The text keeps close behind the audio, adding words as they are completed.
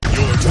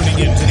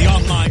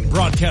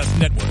broadcast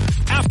network,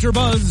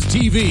 AfterBuzz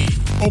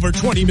TV. Over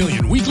 20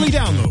 million weekly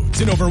downloads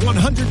in over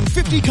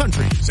 150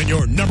 countries, and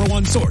your number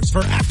one source for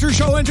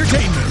after-show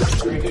entertainment.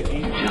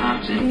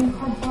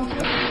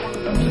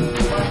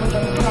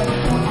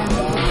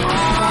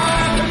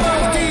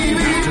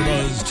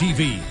 AfterBuzz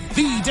TV,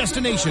 the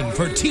destination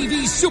for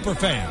TV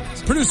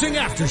superfans, producing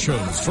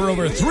aftershows for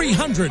over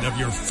 300 of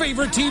your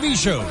favorite TV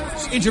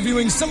shows,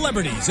 interviewing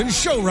celebrities and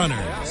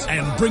showrunners,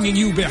 and bringing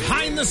you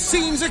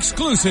behind-the-scenes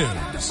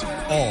exclusives.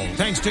 All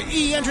thanks to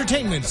E!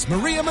 Entertainment's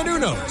Maria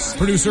Menounos,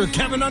 producer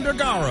Kevin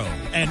Undergaro,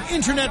 and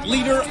internet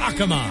leader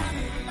Akamai.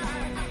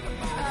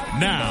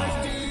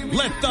 Now,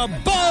 let the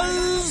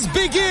buzz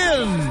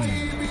begin!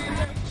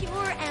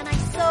 Pure, and I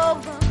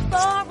so look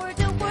forward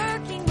to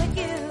working with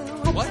you.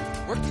 What?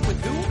 Working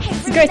with who?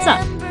 It's a great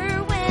song.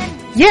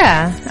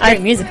 Yeah. It's a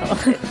great musical.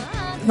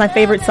 My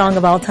favorite song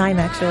of all time,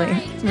 actually.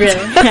 Really?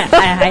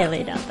 I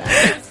highly doubt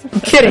that.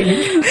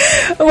 Kidding.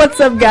 What's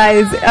up,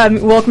 guys?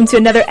 Welcome to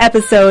another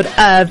episode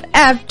of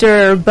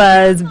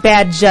AfterBuzz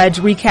Bad Judge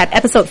Recap,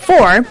 Episode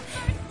 4.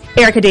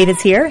 Erica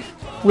Davis here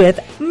with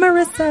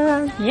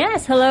Marissa.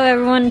 Yes, hello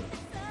everyone.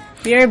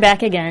 We're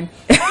back again.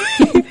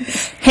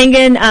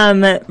 Hanging,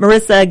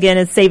 Marissa again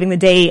is saving the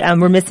day.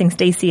 We're missing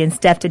Stacy and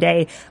Steph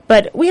today,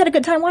 but we had a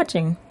good time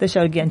watching the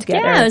show again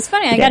together. Yeah, it was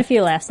funny. I got a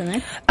few laughs in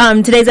there.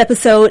 Today's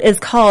episode is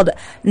called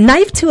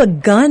Knife to a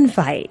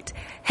Gunfight.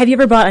 Have you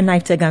ever brought a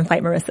knife to a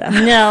gunfight, Marissa?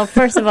 No,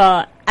 first of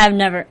all, I've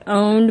never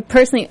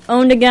personally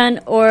owned a gun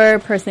or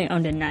personally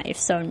owned a knife,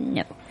 so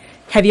no.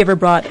 Have you ever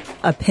brought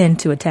a pen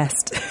to a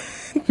test?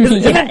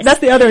 Yes. That's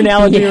the other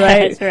analogy,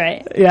 right? That's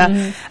right. Yeah.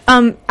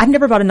 Mm-hmm. I've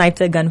never brought a knife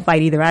to a gunfight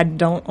either. I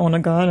don't own a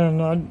gun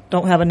and I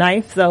don't have a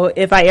knife, so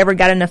if I ever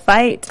got in a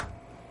fight,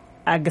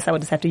 I guess I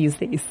would just have to use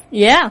these.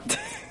 Yeah.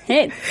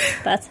 Hey,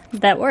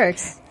 that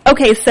works.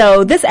 Okay,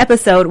 so this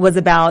episode was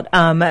about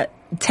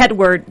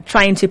Tedward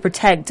trying to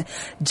protect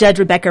Judge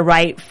Rebecca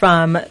Wright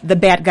from the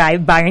bad guy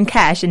Byron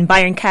Cash, and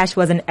Byron Cash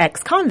was an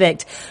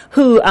ex-convict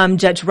who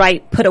Judge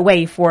Wright put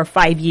away for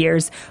 5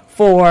 years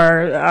for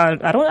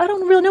I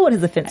don't really know what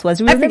his offense was.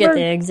 I forget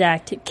the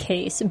exact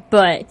case,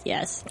 but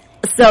yes.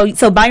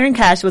 So Byron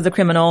Cash was a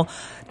criminal.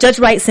 Judge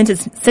Wright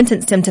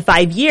sentenced him to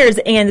 5 years,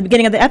 and at the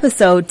beginning of the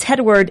episode,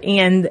 Tedward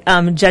and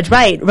Judge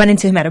Wright run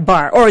into him at a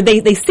bar, or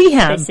they see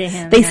him.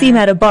 They see him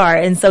at a bar,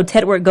 and so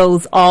Tedward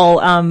goes all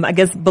I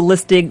guess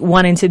ballistic,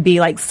 wanting to be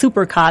like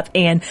super cop,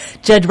 and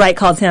Judge Wright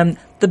calls him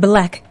the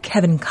Black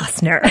Kevin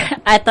Costner.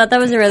 I thought that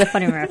was a really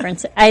funny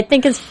reference. I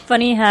think it's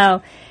funny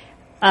how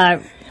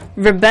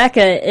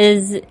Rebecca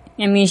is.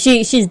 I mean,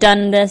 she's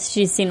done this.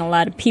 She's seen a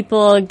lot of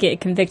people get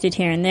convicted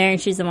here and there,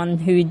 and she's the one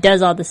who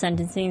does all the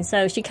sentencing.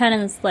 So she kind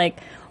of is like,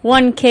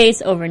 one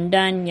case over and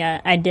done. Yeah,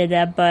 I did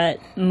that, but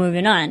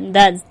moving on.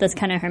 That's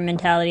kind of her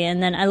mentality.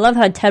 And then I love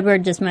how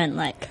Tedward just went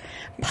like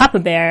Papa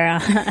Bear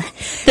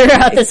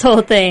throughout this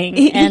whole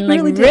thing, and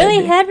like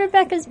really had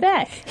Rebecca's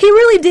back. He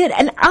really did.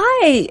 And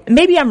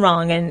maybe I'm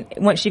wrong. And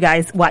once you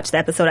guys watch the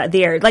episode out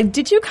there, like,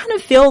 did you kind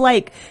of feel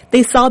like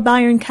they saw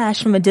Byron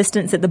Cash from a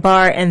distance at the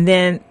bar, and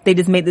then they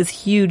just made this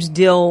huge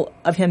deal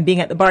of him being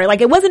at the bar?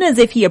 Like, it wasn't as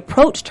if he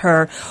approached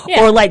her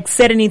or like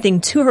said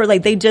anything to her.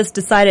 Like, they just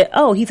decided,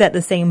 oh, he's at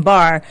the same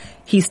bar,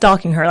 he's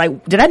stalking her.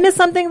 Like, did I miss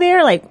something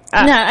there? Like,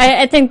 no,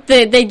 I think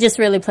they just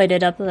really played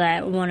it up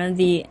that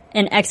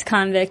an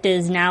ex-convict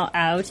is now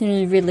out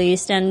and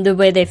released, and the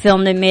way they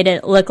filmed it made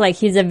it look like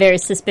he's a very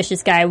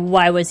suspicious guy.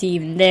 Why was he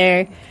even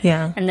there?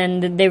 Yeah. And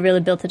then they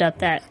really built it up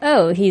that,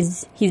 oh,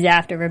 he's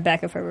after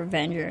Rebecca for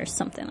revenge or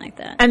something like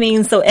that. I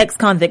mean, so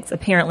ex-convicts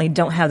apparently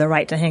don't have the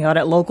right to hang out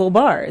at local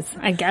bars.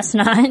 I guess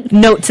not.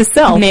 Note to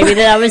self. Maybe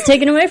that was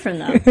taken away from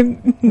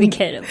them. We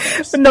kid, of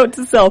course. Note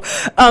to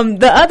self.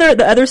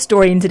 The other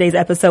story in today's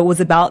episode was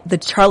about the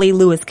Charlie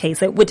Lewis case,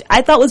 which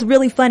I thought was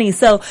really funny.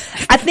 So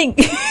I think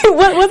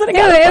wasn't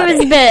it? It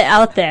was a bit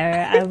out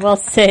there. I will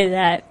say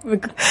that.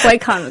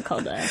 Quite comical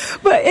though.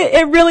 But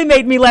it really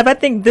made me laugh. I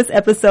think this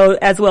episode,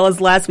 as well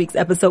as last week's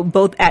episode,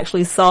 both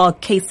actually saw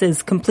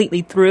cases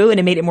completely through,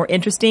 and it made it more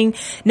interesting.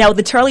 Now, with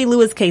the Charlie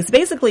Lewis case,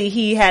 basically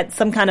he had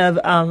some kind of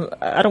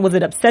was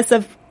it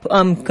obsessive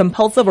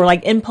compulsive or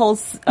like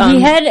impulse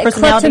he had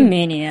personality?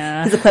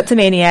 Kleptomania. He's a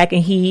kleptomaniac,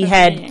 and he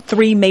had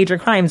 3 major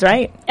crimes,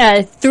 right?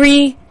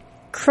 3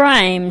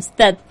 crimes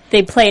that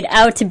they played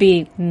out to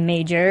be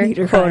major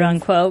quote crimes,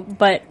 unquote,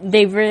 but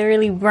they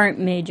really weren't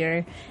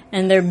major,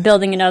 and they're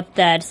building it up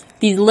that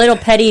these little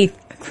petty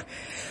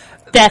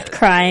theft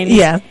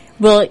crimes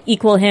will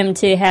equal him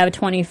to have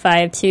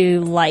 25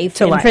 to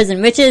life in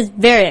prison, which is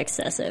very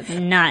excessive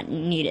and not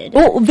needed.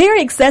 Well,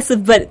 very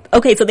excessive, but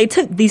okay, so they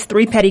took these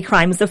 3 petty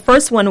crimes. The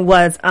first one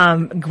was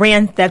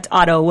Grand Theft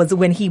Auto, was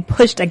when he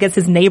pushed, I guess,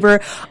 his neighbor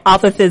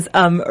off of his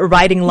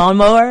riding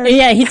lawnmower.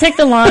 Yeah, he took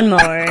the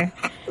lawnmower.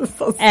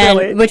 So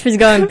silly. Which was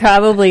going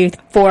probably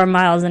 4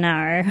 miles an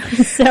hour.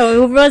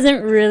 So it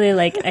wasn't really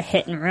like a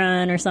hit and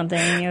run or something.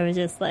 It was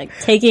just like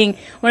taking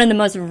one of the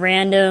most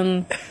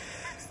random...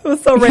 It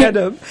was so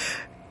random.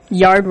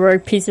 Yard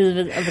work pieces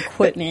of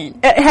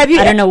equipment. I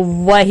don't know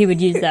what he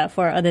would use that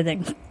for other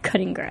than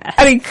cutting grass.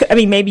 I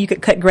mean, maybe you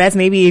could cut grass.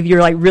 Maybe if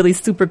you're like really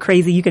super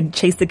crazy, you could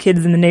chase the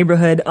kids in the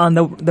neighborhood on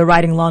the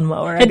riding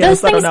lawnmower. But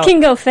those things can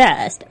go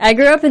fast. I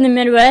grew up in the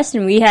Midwest,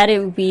 and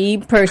we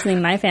personally,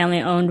 my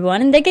family owned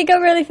one, and they could go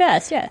really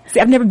fast. Yeah. See,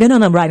 I've never been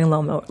on a riding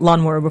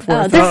lawnmower before.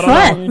 Oh, they're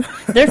fun.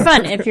 They're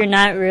fun if you're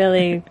not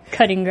really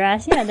cutting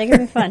grass. Yeah, they can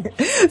be fun.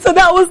 So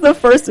that was the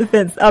first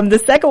offense.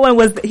 The second one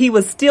was he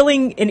was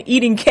stealing and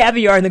eating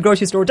caviar in the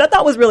grocery store, which I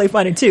thought was really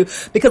funny too.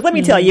 Because let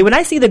me tell you, when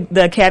I see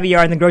the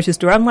caviar in the grocery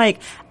store, I'm like,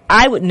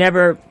 I would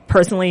never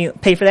personally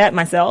pay for that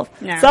myself.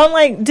 No. So I'm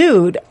like,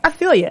 dude, I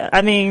feel you.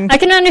 I mean, I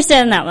can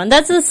understand that one.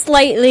 That's a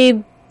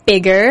slightly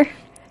bigger.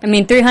 I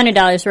mean,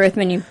 $300 worth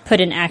when you put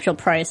an actual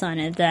price on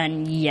it,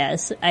 then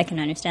yes, I can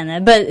understand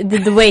that. But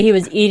the way he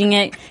was eating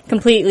it,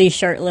 completely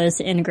shirtless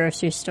in a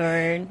grocery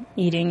store,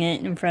 eating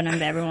it in front of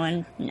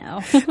everyone, no.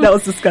 That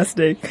was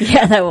disgusting.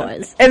 Yeah, that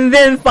was. And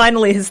then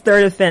finally, his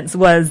third offense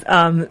was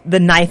the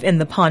knife in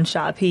the pawn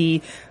shop.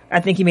 I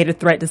think he made a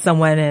threat to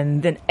someone,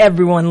 and then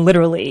everyone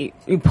literally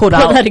pulled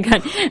out a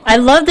gun. I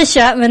love the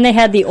shot when they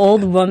had the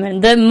old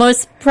woman,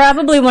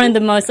 probably one of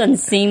the most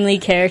unseemly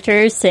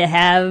characters to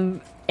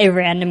have a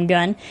random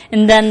gun,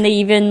 and then they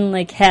even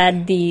like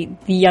had the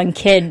young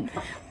kid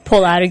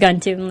pull out a gun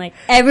too. And like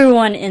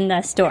everyone in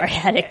that store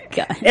had a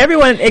gun.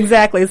 Everyone,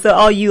 exactly. So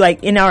all you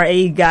like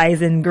NRA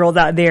guys and girls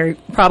out there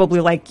probably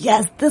like,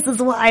 yes, this is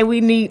why we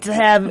need to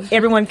have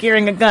everyone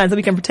carrying a gun so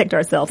we can protect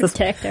ourselves. That's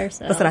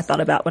what I thought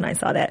about when I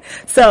saw that.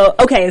 So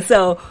okay,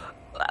 so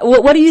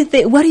what do you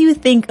think? What do you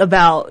think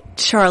about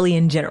Charlie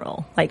in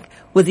general? Like,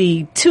 was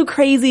he too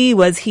crazy?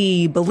 Was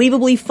he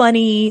believably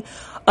funny?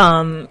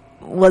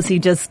 Was he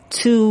just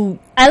too...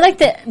 I like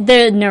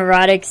the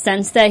neurotic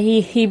sense that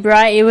he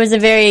brought. It was a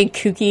very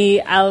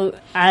kooky, out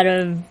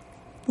of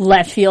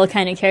left field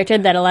kind of character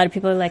that a lot of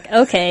people are like,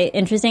 okay,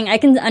 interesting. I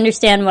can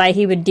understand why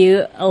he would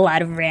do a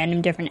lot of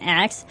random different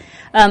acts.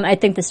 I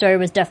think the story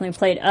was definitely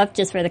played up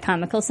just for the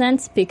comical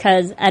sense,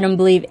 because I don't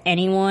believe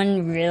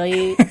anyone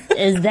really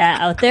is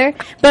that out there.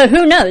 But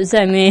who knows?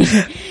 I mean,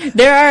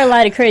 there are a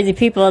lot of crazy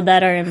people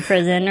that are in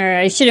prison, or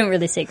I shouldn't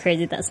really say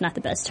crazy, that's not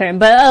the best term,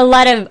 but a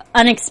lot of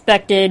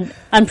unexpected,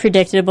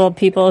 unpredictable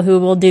people who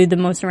will do the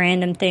most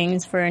random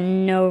things for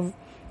no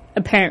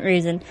apparent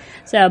reason.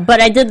 So,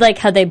 but I did like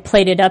how they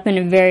played it up in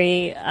a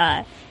very,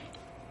 I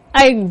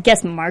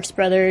guess Marx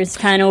Brothers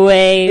kind of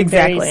way.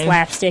 Exactly. Very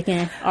slapstick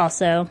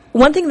also.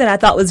 One thing that I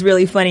thought was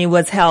really funny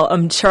was how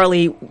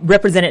Charlie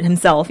represented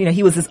himself. You know,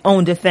 he was his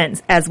own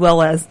defense as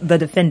well as the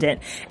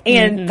defendant.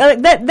 And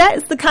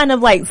that's the kind of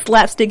like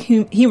slapstick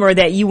humor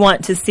that you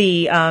want to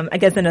see, I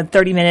guess in a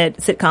 30-minute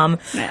sitcom,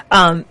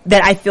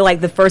 that I feel like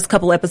the first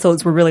couple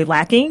episodes were really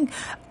lacking.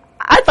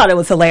 I thought it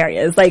was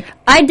hilarious. Like,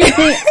 I did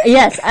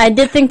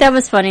think that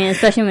was funny,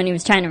 especially when he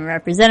was trying to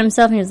represent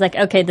himself. And he was like,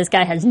 okay, this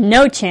guy has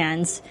no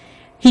chance.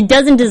 He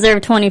doesn't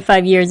deserve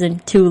 25 years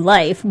into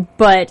life,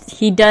 but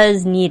he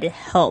does need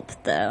help,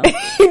 though.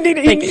 He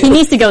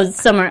needs to go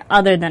somewhere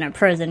other than a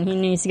prison. He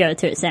needs to go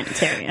to a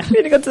sanitarium. He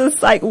needs to go to the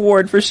psych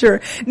ward for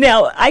sure.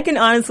 Now, I can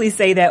honestly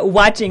say that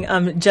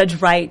watching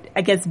Judge Wright,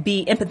 I guess,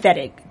 be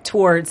empathetic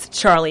towards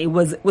Charlie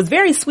was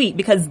very sweet,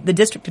 because the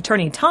district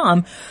attorney,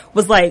 Tom,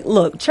 was like,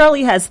 look,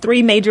 Charlie has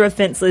 3 major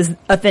offenses.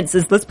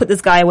 Let's put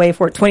this guy away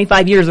for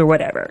 25 years or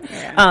whatever.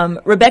 Yeah.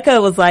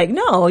 Rebecca was like,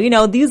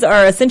 no, these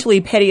are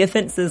essentially petty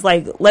offenses.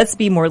 Like, let's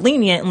be more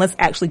lenient and let's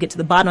actually get to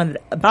the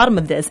bottom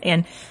of this.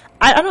 And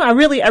I don't know, I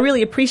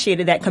really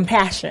appreciated that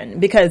compassion,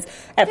 because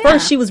at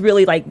first she was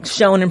really like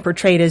shown and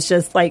portrayed as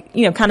just like,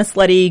 kind of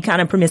slutty,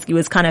 kind of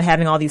promiscuous, kind of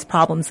having all these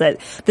problems, that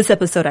this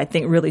episode I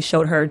think really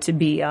showed her to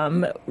be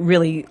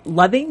really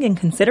loving and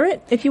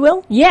considerate, if you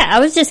will. Yeah, I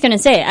was just going to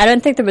say, I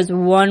don't think there was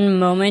one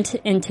moment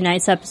in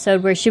tonight's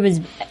episode where she was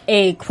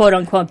a quote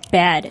unquote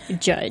bad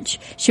judge.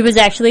 She was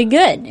actually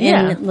good.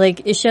 And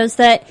like, it shows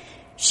that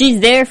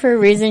she's there for a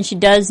reason. She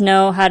does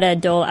know how to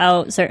dole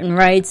out certain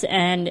rights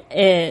and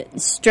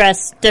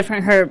stress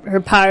different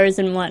her powers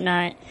and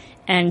whatnot,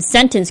 and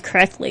sentence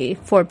correctly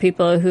for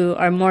people who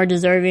are more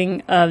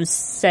deserving of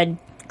said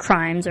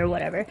crimes or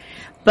whatever.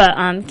 But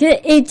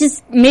it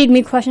just made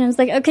me question. I was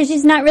like, okay,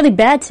 she's not really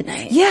bad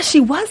tonight. Yeah,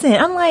 she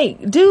wasn't. I'm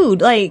like,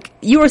 dude, like,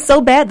 you were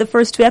so bad the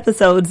first 2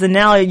 episodes, and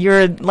now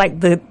you're like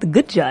the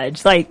good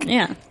judge. Like,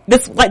 yeah.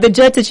 This, like the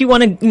judge that you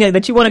want to, go to,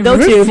 that you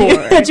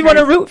want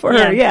to root for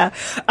her. Yeah.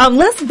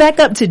 Let's back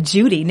up to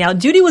Judy. Now,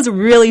 Judy was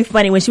really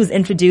funny when she was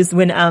introduced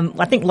when,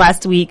 I think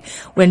last week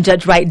when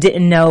Judge Wright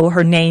didn't know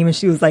her name, and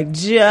she was like,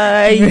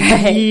 Julie.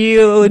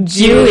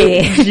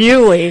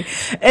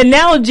 And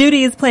now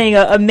Judy is playing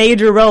a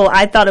major role.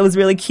 I thought it was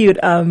really cute,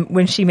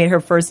 when she made her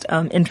first,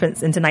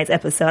 entrance in tonight's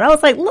episode. I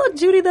was like, look,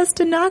 Judy, the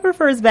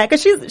stenographer is back.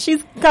 'Cause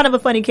she's kind of a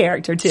funny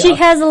character too. She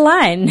has a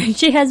line.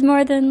 She has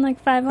more than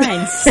like 5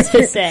 lines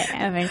to say.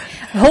 I mean,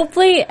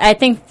 hopefully, I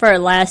think for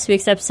last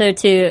week's episode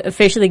to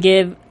officially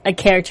give a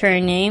character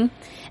a name,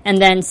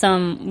 and then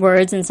some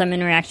words and some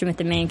interaction with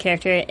the main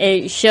character,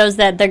 it shows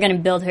that they're going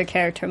to build her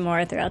character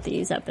more throughout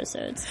these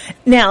episodes.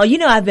 Now,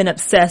 I've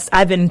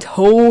been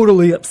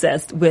totally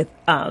obsessed with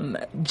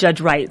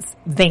Judge Wright's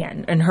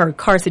van and her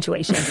car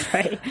situation.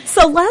 Right.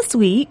 So last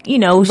week,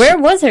 Where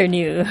was her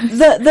new?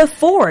 the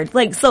Ford.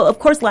 So of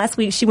course last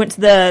week she went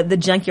to the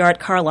junkyard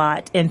car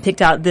lot and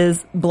picked out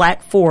this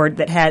black Ford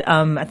that had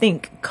I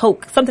think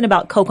Coke, something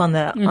about Coke on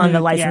the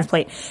license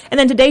plate. And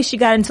then today she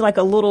got into like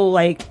a little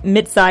like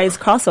mid-sized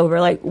crossover.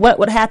 Like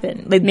what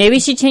happened? Like Maybe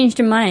she changed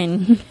her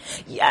mind.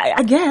 yeah,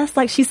 I guess.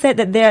 Like she said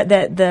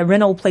that the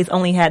rental place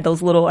only had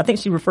those little, I think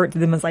she referred to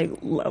them as like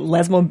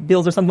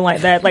lesmobiles or something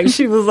like that. Like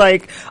she was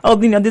like, oh,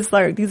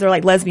 these are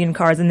like lesbian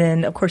cars. And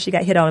then of course she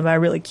got hit on by a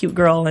really cute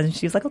girl and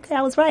she was like, okay,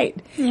 I was right.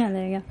 Yeah,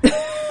 there you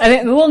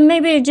go. Well,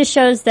 maybe it just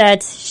shows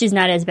that she's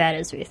not as bad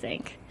as we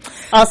think.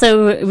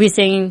 Also, we're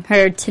seeing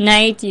her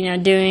tonight,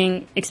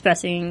 doing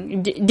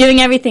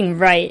everything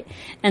right,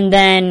 and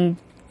then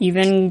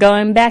even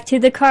going back to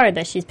the car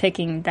that she's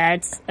picking.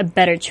 That's a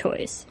better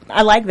choice.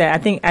 I like that.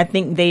 I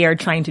think they are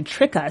trying to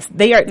trick us.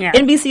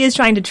 NBC is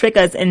trying to trick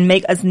us and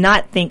make us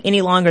not think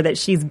any longer that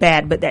she's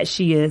bad, but that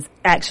she is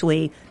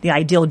actually the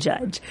ideal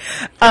judge.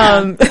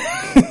 Let's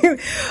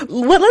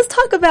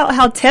talk about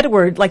how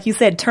Tedward, like you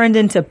said, turned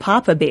into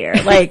Papa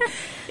Bear. Like,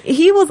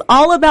 he was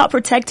all about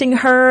protecting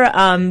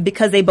her,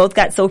 because they both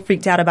got so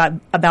freaked out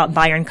about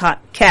Byron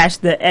Cash,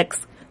 the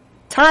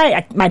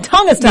my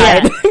tongue is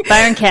tied. Yeah,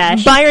 Byron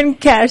Cash. Byron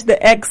Cash, the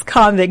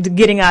ex-convict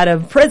getting out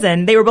of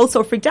prison. They were both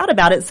so freaked out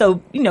about it. So,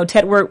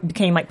 Tedward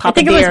became like Papa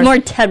Bear. I think it was more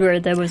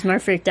Tedward that was more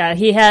freaked out.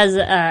 He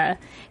has,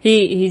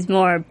 he's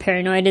more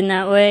paranoid in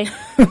that way.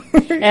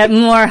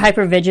 More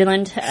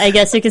hypervigilant, I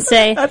guess you could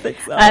say. I think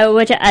so.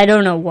 Which I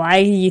don't know why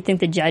you think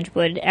the judge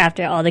would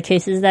after all the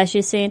cases that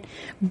she's seen.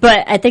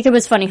 But I think it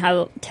was funny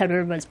how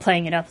Tedward was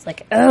playing it up. It's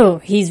like, oh,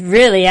 he's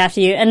really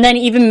after you. And then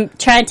even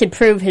tried to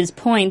prove his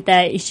point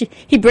that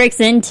he breaks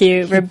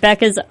into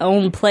Rebecca's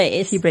own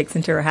place. He breaks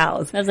into her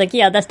house. I was like,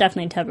 yeah, that's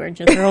definitely Tedward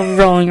just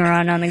rolling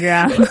around on the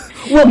ground,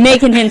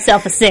 making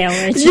himself a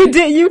sandwich.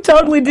 You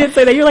totally did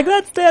say that. You're like,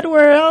 that's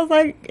Tedward. I was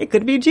like, it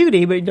could be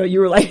Judy, but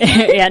you were like,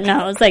 yeah, no,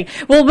 I was like,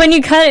 well, when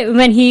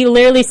he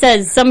literally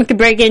says someone could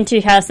break into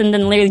your house and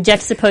then literally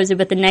juxtapose it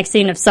with the next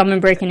scene of someone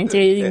breaking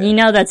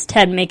into, that's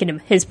Ted making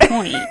his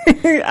point.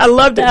 I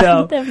loved it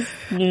though. That was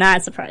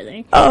not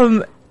surprising.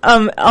 How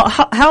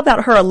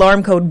about her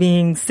alarm code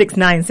being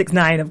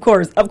 6969? Of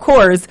course.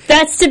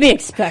 That's to be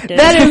expected.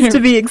 That is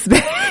to be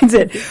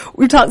expected.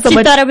 We talked so much.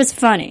 She thought it was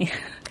funny.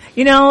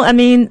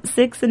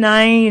 6 and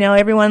 9,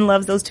 everyone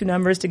loves those two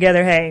numbers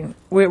together. Hey,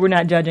 we're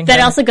not judging That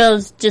her. also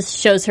just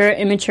shows her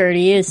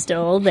immaturity is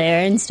still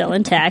there and still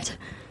intact.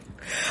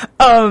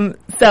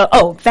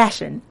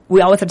 Fashion.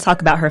 We always have to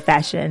talk about her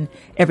fashion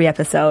every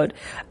episode.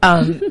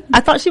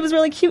 I thought she was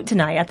really cute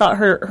tonight. I thought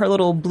her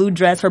little blue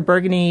dress, her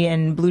burgundy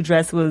and blue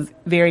dress was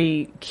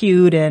very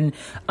cute and,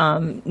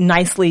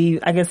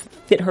 nicely, I guess,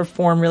 fit her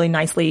form really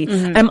nicely.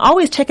 Mm-hmm. I'm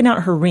always checking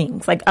out her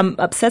rings. Like, I'm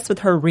obsessed with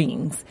her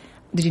rings.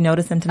 Did you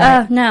notice them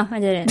tonight? Oh, no, I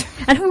didn't.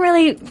 I don't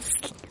really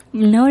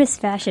notice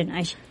fashion.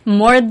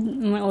 More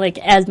like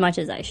as much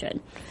as I should.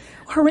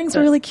 Her rings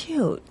are really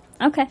cute.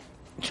 Okay.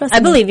 Trust me.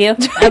 I believe you.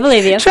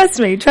 Trust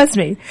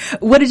me.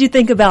 What did you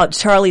think about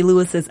Charlie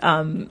Lewis's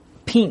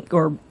pink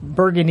or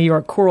burgundy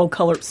or coral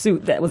colored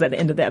suit that was at the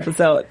end of the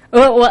episode?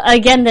 Well,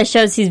 again, that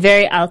shows he's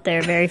very out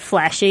there, very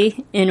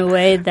flashy in a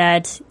way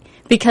that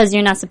because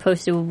you're not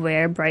supposed to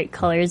wear bright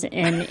colors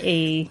in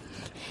a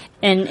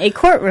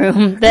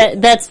courtroom.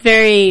 That's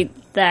very.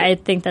 That I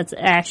think that's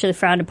actually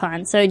frowned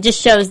upon. So it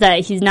just shows that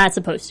he's not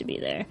supposed to be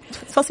there. It's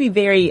supposed to be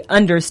very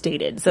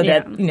understated so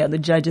that, the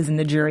judges and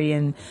the jury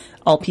and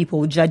all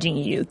people judging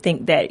you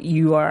think that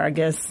you are, I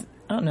guess,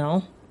 I don't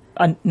know,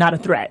 not a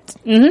threat.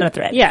 Mm-hmm. Not a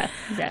threat. Yeah,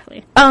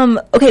 exactly.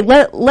 Okay,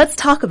 let's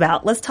talk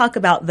about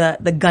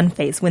the gun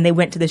face when they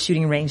went to the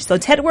shooting range. So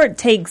Tedward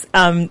takes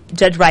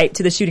Judge Wright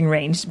to the shooting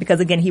range because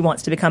again he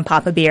wants to become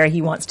Papa Bear.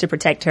 He wants to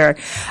protect her.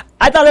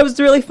 I thought it was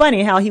really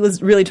funny how he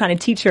was really trying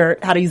to teach her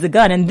how to use a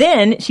gun, and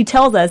then she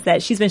tells us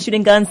that she's been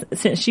shooting guns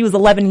since she was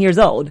 11 years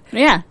old.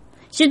 Yeah,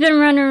 she's been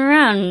running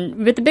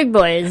around with the big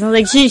boys.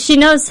 Like she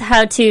knows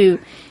how to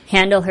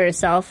handle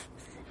herself.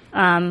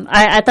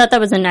 I thought that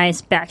was a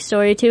nice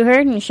backstory to her,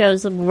 and it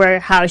shows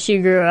how she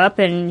grew up,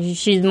 and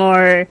she's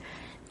more,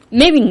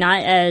 maybe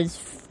not as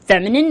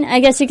feminine, I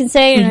guess you can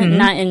say, mm-hmm.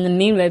 not in the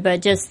mean way,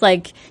 but just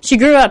like, she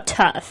grew up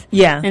tough.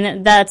 Yeah.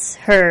 And that's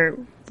her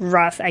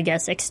rough, I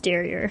guess,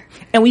 exterior.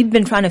 And we've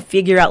been trying to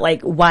figure out,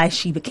 like, why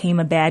she became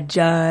a bad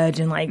judge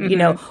and, like,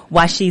 mm-hmm.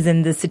 Why she's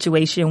in this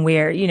situation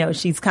where,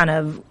 she's kind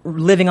of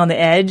living on the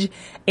edge.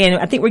 And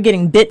I think we're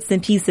getting bits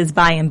and pieces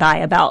by and by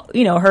about,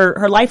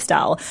 her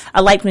lifestyle.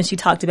 I liked when she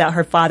talked about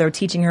her father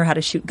teaching her how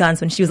to shoot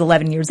guns when she was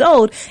 11 years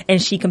old,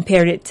 and she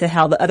compared it to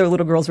how the other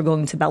little girls were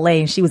going to ballet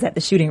and she was at the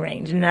shooting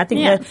range. And I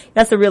think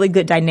that's a really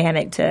good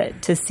dynamic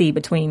to see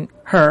between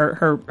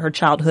her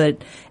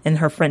childhood and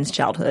her friends'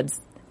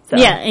 childhoods. So.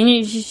 Yeah,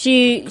 and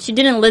she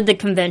didn't live the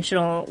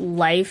conventional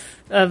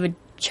life of a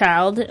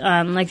child,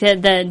 like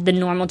the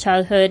normal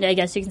childhood, I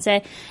guess you can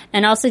say,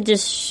 and also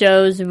just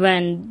shows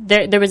when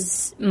there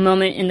was a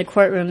moment in the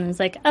courtroom and it's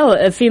like, oh,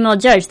 a female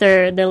judge,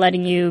 they're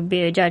letting you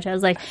be a judge. I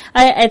was like,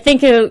 I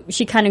think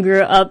she kind of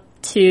grew up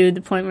to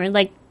the point where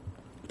like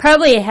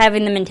probably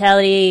having the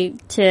mentality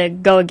to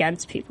go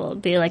against people,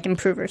 be like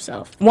improve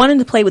herself, wanting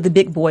to play with the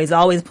big boys,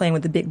 always playing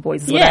with the big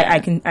boys is what I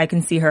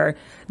can see her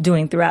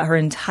doing throughout her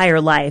entire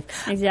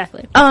life.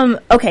 Exactly.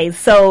 Okay,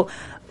 so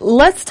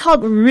let's talk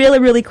really,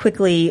 really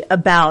quickly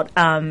about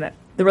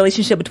the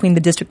relationship between the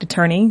district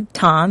attorney,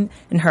 Tom,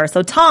 and her.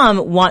 So Tom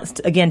wants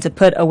to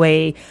put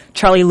away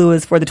Charlie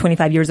Lewis for the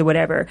 25 years or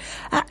whatever.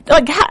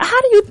 Like,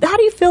 how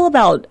do you feel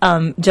about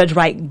Judge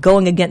Wright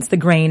going against the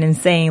grain and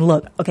saying,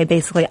 look, okay,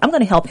 basically, I'm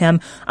going to help him.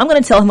 I'm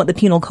going to tell him what the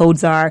penal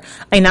codes are,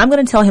 and I'm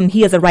going to tell him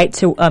he has a right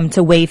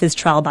to waive his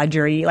trial by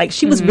jury. Like,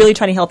 she was really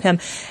trying to help him,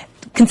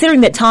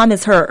 considering that Tom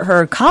is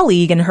her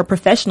colleague and her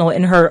professional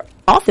in her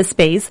office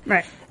space.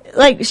 Right.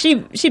 Like,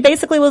 she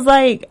basically was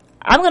like,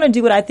 I'm going to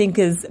do what I think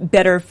is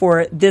better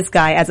for this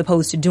guy as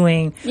opposed to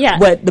doing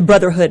what the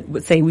Brotherhood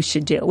would say we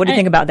should do. What do you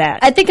think about that?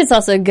 I think it's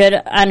also good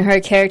on her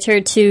character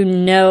to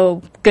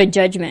know good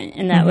judgment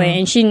in that way.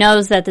 And she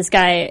knows that this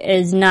guy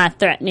is not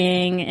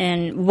threatening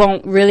and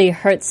won't really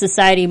hurt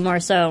society, more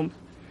so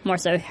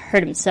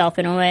hurt himself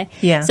in a way.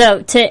 Yeah.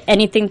 So to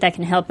anything that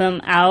can help him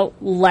out,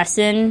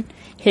 lessen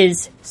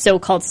his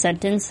so-called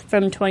sentence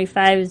from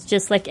 25 is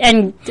just like,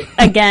 and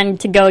again,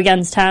 to go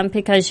against Tom,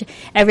 because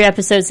every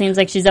episode seems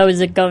like she's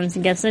always going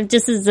against him.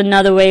 Just is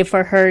another way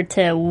for her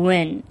to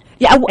win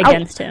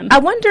against him. I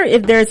wonder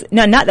if there's,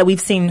 no, not that we've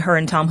seen her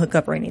and Tom hook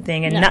up or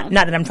anything, and not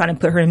that I'm trying to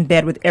put her in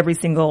bed with every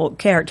single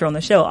character on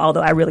the show,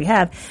 although I really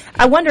have.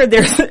 I wonder if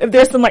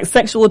there's some like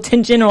sexual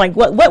tension, or like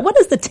what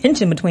is the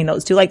tension between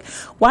those two? Like,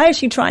 why is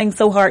she trying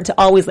so hard to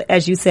always,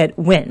 as you said,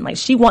 win? Like,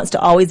 she wants to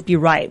always be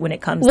right when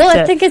it comes to... Well,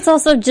 I think it's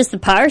also just the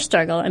power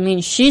struggle. I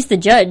mean, she's the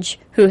judge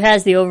who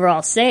has the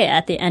overall say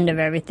at the end of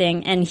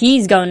everything, and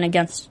he's going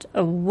against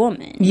a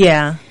woman.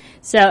 Yeah.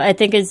 So I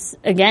think it's,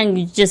 again,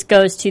 it just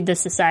goes to the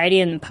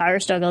society and the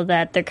power struggle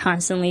that they're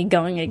constantly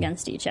going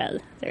against each other.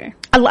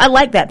 I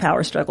like that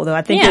power struggle, though.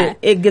 I think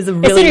it gives a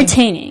really... It's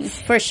entertaining,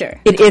 for sure.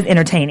 It is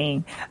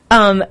entertaining.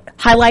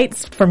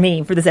 Highlights for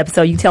me for this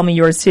episode, you tell me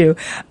yours too.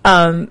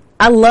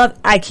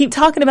 I keep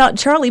talking about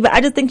Charlie, but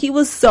I just think he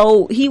was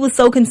so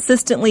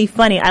consistently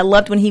funny. I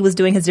loved when he was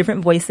doing his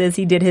different voices.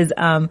 He did his,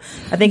 I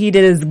think he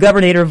did his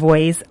governor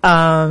voice.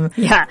 No,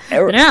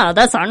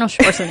 that's Arnold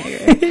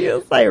Schwarzenegger. He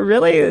was like,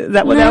 really? Is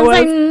that what that was?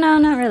 Like, no,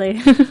 not really.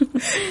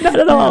 Not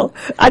at all.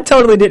 I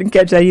totally didn't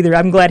catch that either.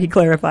 I'm glad he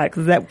clarified,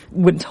 because that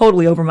went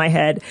totally over my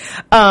head.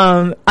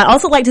 I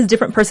also liked his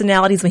different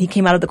personalities when he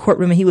came out of the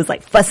courtroom and he was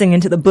like fussing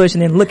into the bush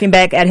and then looking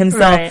back at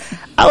himself. Right.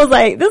 I was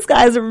like, this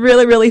guy's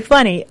really, really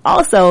funny.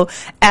 Also,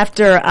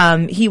 after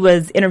he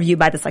was interviewed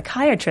by the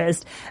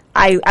psychiatrist,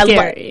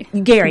 Gary.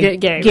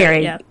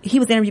 Yeah. He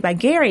was interviewed by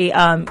Gary.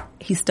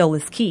 He stole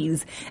his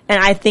keys,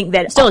 and I think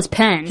that stole his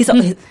pen. He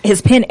stole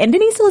his pen, and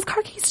didn't he steal his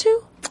car keys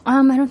too?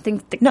 I don't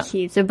think the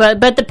keys, but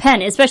the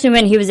pen, especially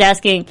when he was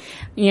asking,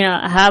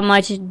 how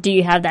much do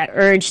you have that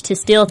urge to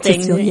steal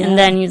things? And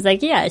then he was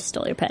like, yeah, I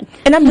stole your pen.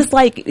 And I'm just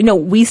like,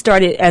 we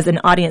started as an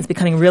audience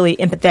becoming really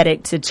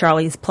empathetic to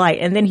Charlie's plight,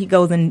 and then he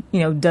goes and,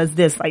 does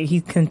this, like he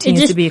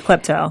continues to be a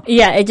klepto.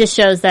 Yeah, it just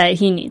shows that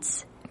he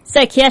needs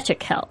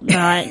psychiatric help,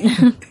 not...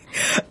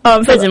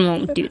 Prison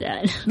won't do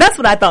that. That's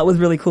what I thought was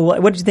really cool.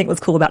 What did you think was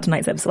cool about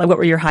tonight's episode? Like, what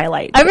were your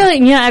highlights? I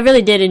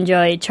really did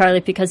enjoy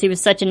Charlie, because he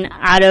was such an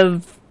out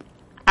of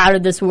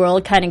this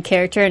world kind of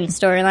character and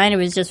storyline. It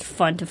was just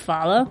fun to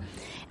follow,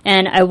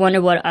 and I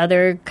wonder what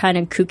other kind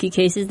of kooky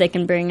cases they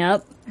can bring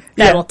up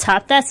that will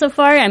top that so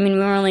far. I mean,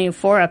 we're only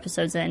 4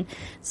 episodes in,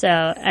 so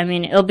I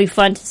mean, it'll be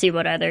fun to see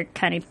what other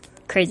kind of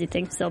crazy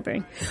things they'll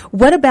bring.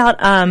 What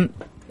about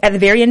at the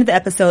very end of the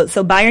episode,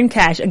 so Byron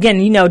Cash, again,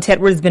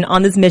 Tedward has been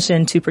on this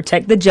mission to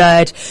protect the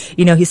judge.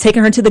 He's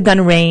taken her to the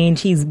gun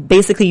range. He's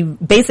basically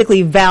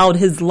vowed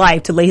his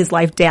life to lay his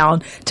life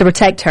down to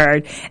protect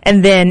her.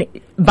 And then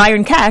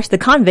Byron Cash, the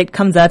convict,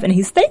 comes up and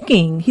he's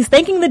thanking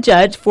the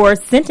judge for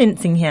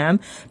sentencing him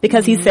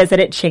because he says that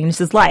it changed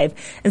his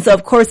life. And so,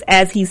 of course,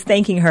 as he's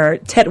thanking her,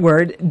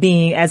 Tedward,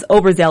 being as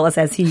overzealous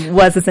as he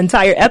was this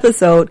entire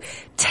episode,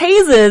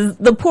 tases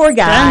the poor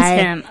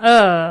guy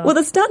with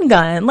a stun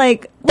gun.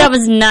 Like, that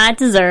was not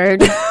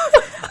deserved.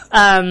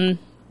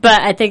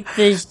 But I think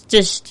this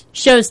just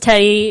shows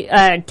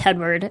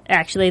Tedward,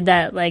 actually,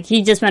 that, like,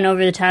 he just went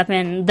over the top,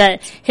 and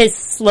that his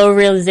slow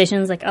realization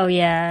was like, oh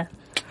yeah,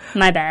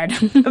 my bad.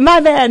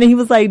 My bad. And he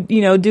was like,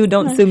 dude,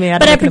 don't sue me.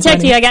 But I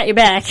protect you. I got your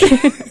back.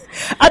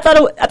 I thought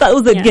it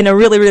was, again, a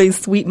really, really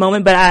sweet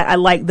moment, but I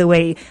like the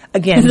way,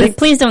 again. Like,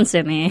 please don't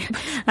sue me.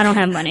 I don't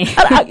have money.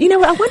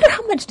 I wonder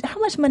how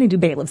much money do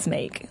bailiffs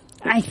make?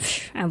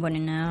 I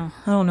wouldn't know.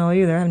 I don't know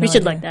either. I have no We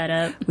should idea. look that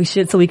up. We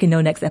should, so we can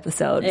know next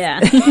episode. Yeah.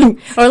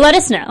 Or let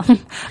us know.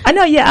 I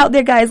know, yeah, out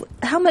there, guys,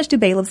 how much do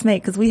bailiffs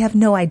make? Because we have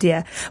no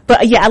idea.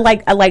 But yeah,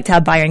 I liked how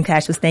Byron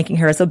Cash was thanking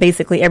her. So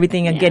basically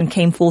everything again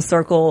came full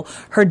circle.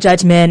 Her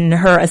judgment and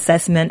her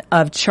assessment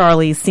of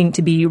Charlie seemed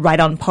to be right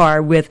on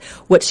par with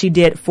what she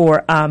did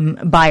for,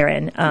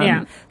 Byron.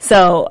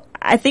 So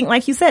I think,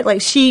 like you said,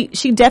 like she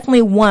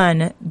definitely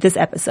won this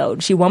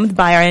episode. She won with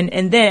Byron.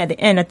 And then at the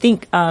end, I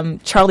think,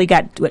 Charlie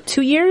got,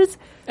 2 years?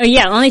 Oh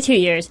yeah, only 2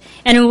 years.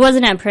 And it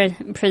wasn't at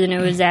prison,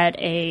 it was at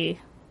a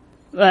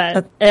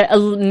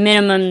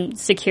minimum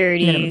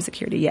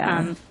security.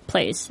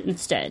 Place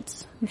instead.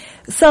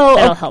 So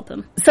that'll help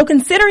him. So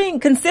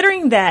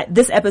considering that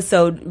this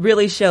episode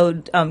really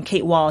showed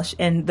Kate Walsh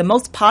and the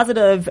most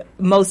positive,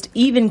 most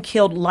even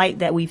killed light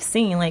that we've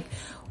seen, like,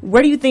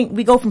 where do you think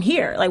we go from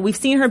here? Like, we've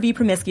seen her be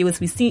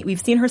promiscuous, we've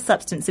seen her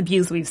substance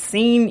abuse, we've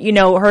seen,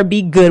 her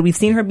be good, we've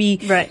seen her be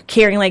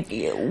caring. Like,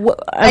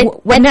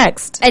 what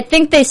next? I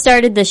think they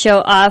started the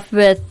show off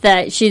with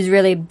that she's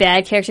really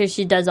bad character.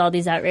 She does all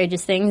these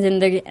outrageous things,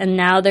 and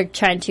now they're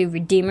trying to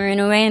redeem her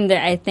in a way. And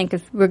I think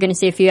if we're going to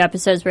see a few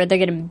episodes where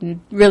they're going to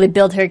really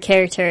build her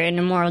character and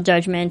a moral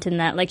judgment, and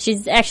that, like,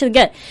 she's actually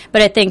good.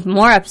 But I think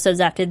more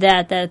episodes after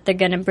that they're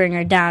going to bring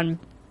her down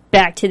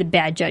back to the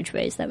bad judge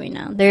ways that we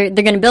know. They're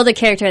going to build a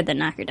character and then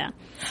knock her down.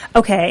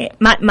 Okay,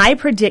 my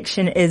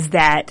prediction is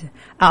that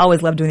I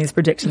always love doing these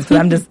predictions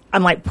because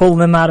I'm like pulling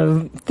them out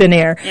of thin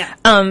air. Yeah.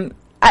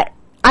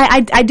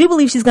 I do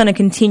believe she's going to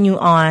continue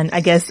on. I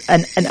guess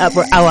an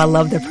upward. Oh, I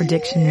love the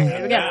prediction.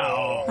 Here we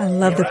go. I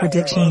love the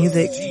prediction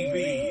music.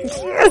 Yes.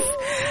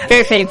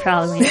 Very fitting for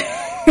Halloween.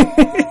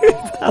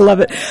 I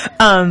love it.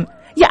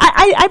 Yeah,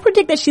 I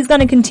predict that she's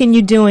going to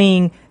continue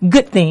doing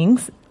good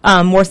things.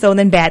 More so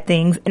than bad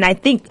things. And I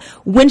think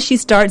when she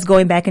starts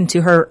going back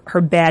into her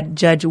bad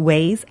judge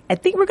ways, I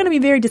think we're going to be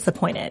very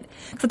disappointed.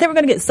 So I think we're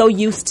going to get so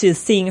used to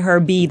seeing her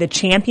be the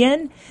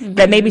champion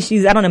that maybe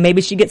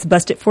maybe she gets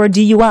busted for a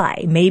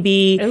DUI.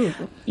 Maybe,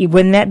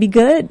 wouldn't that be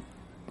good?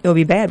 It would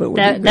be bad, but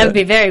that would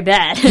be very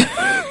bad.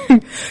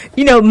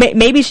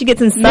 Maybe she gets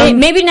in some...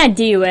 Maybe not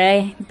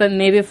DUA, but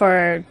maybe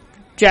for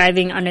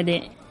driving under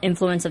the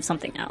influence of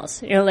something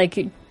else.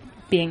 Like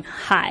being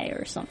high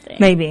or something.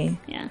 Maybe.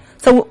 Yeah.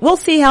 So we'll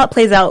see how it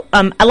plays out.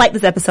 I like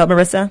this episode,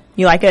 Marissa.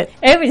 You like it?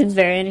 Everything's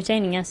very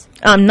entertaining, yes.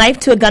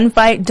 Knife to a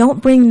gunfight.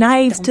 Don't bring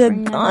knives to a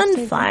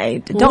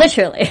gunfight.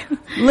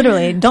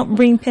 Literally. Don't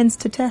bring pins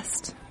to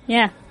test.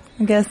 Yeah.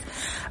 I guess.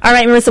 All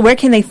right, Marissa, where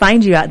can they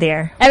find you out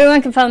there?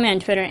 Everyone can follow me on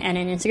Twitter and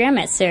on Instagram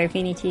at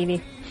Serafini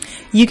TV.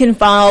 You can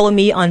follow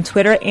me on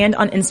Twitter and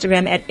on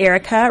Instagram at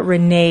Erica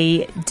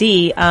Renee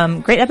D.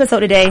 Great episode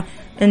today.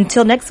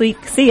 Until next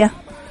week, see ya.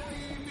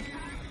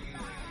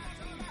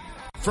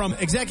 From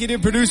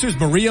executive producers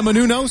Maria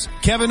Menounos,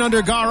 Kevin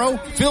Undergaro,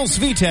 Phil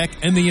Svitek,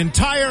 and the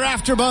entire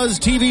AfterBuzz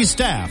TV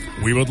staff,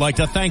 we would like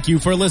to thank you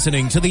for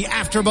listening to the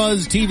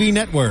AfterBuzz TV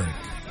network.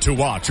 To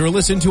watch or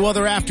listen to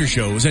other after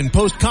shows and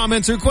post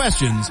comments or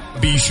questions,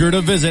 be sure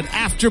to visit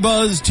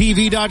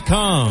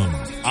AfterBuzzTV.com.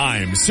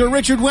 I'm Sir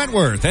Richard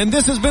Wentworth, and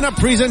this has been a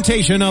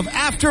presentation of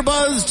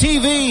AfterBuzz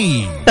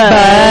TV.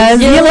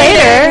 Buzz you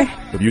later.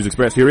 The views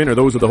expressed herein are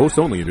those of the host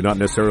only and do not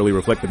necessarily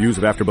reflect the views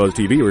of AfterBuzz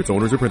TV or its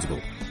owners or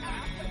principals.